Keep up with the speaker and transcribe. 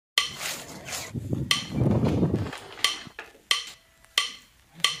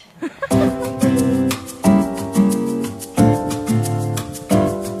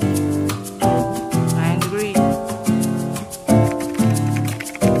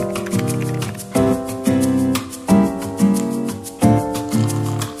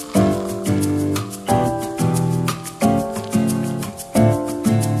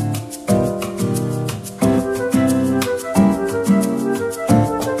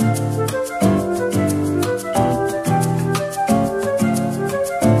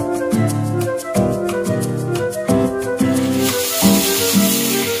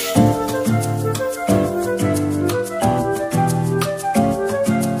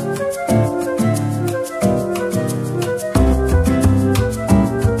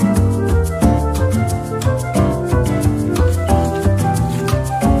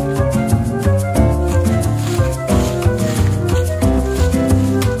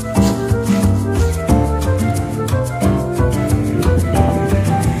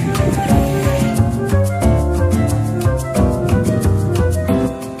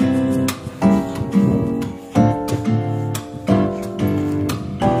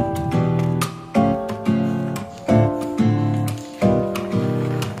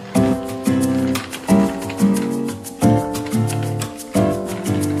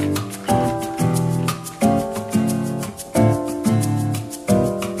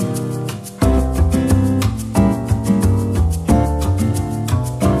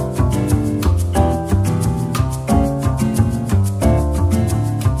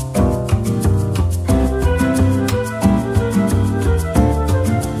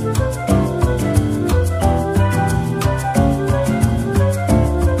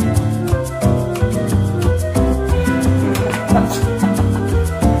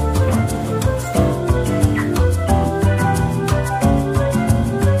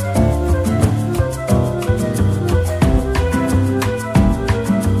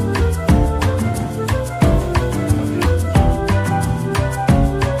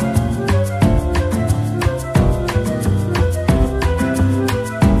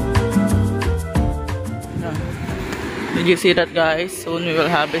Did you see that, guys? Soon we will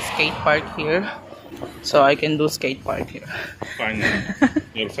have a skate park here, so I can do skate park here. Finally,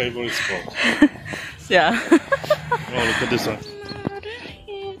 your favorite spot. Yeah. Oh, look at this one.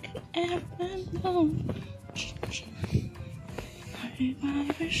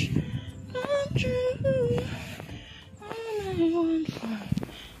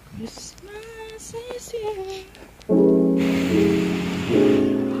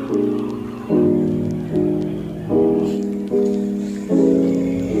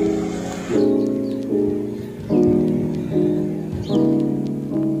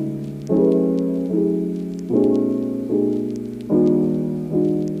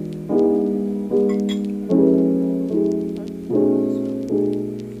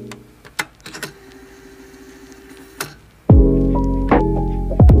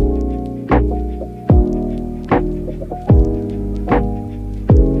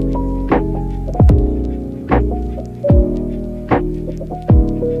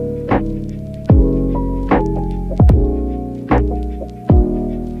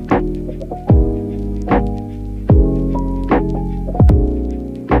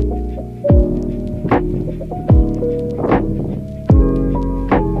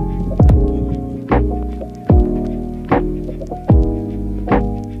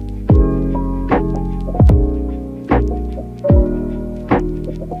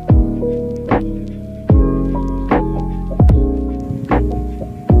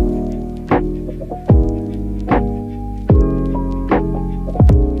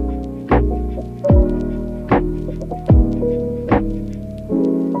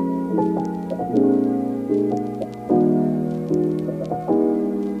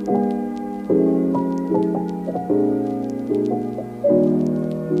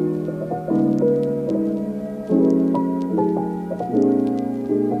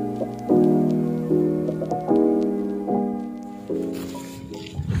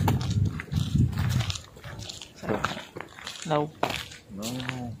 No.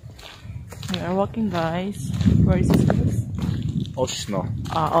 No. We are walking, guys. Where is this place? Ośno.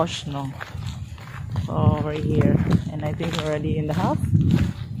 Ośno. So we're here, and I think we're already in the half.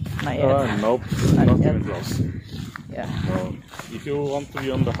 Not yet. Nope, Not not yet. even close. Yeah. So if you want to be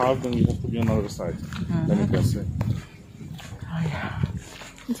on the half, then you have to be on the other side. Then you can see. Oh, yeah.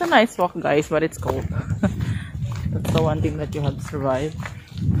 It's a nice walk, guys, but it's cold. That's the one thing that you have to survive.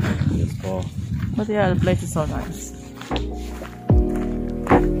 Yes, oh. But yeah, the place is so nice.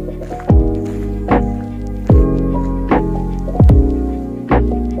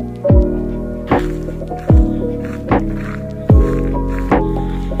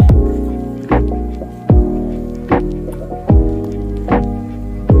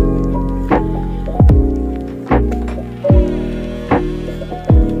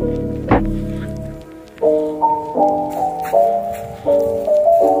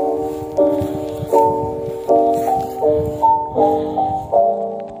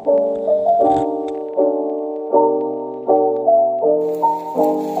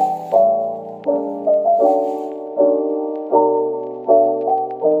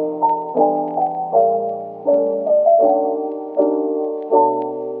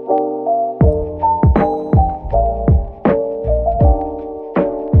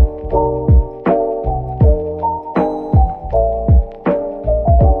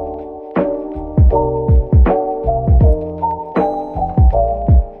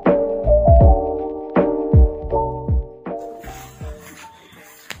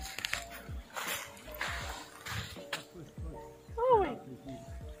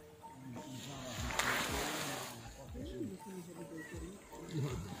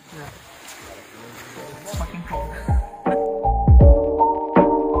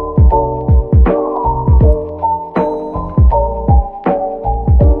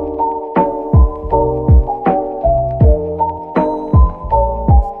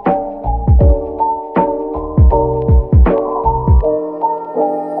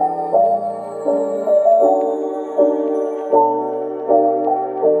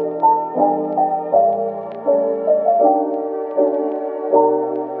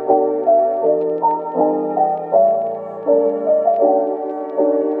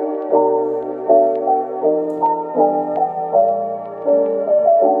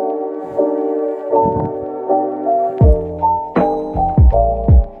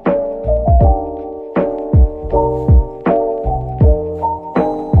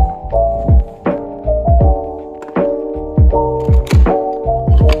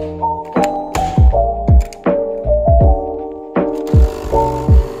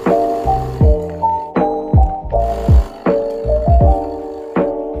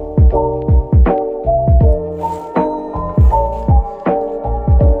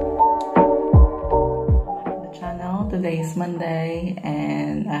 Monday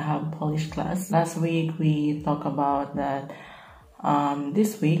and I have Polish class. Last week we talked about that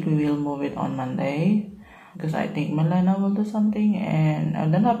this week we will move it on Monday because I think Milena will do something and I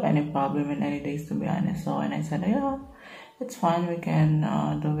don't have any problem in any days, to be honest. So and I said, yeah, it's fine, we can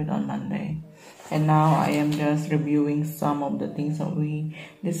do it on Monday. And now I am just reviewing some of the things that we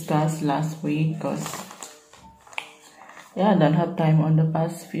discussed last week because yeah, I don't have time on the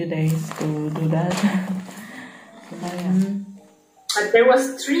past few days to do that. But there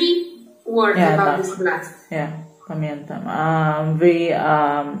was 3 words about this class. Yeah, pamiętam. Wy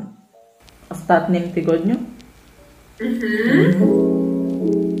ostatnim tygodniu? Mm-hmm.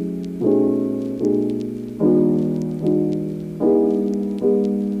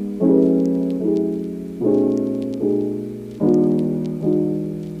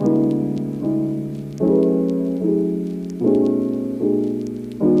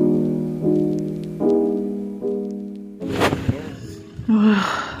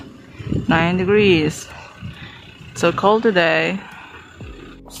 9 degrees. It's so cold today.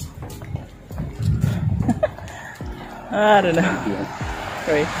 I don't know.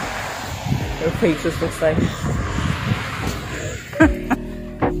 Right. Your faces looks like.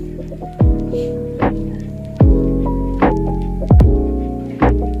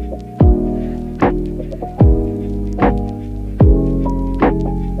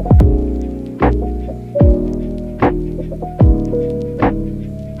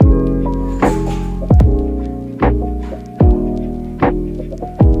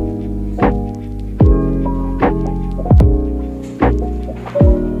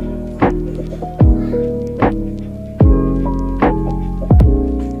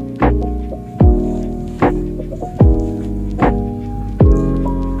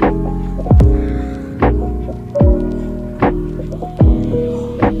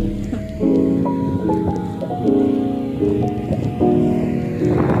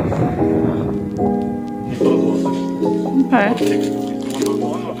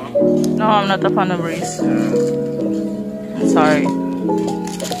 No, I'm not a fan of Reese. I'm sorry.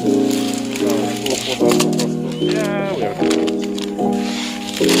 Yeah, we are.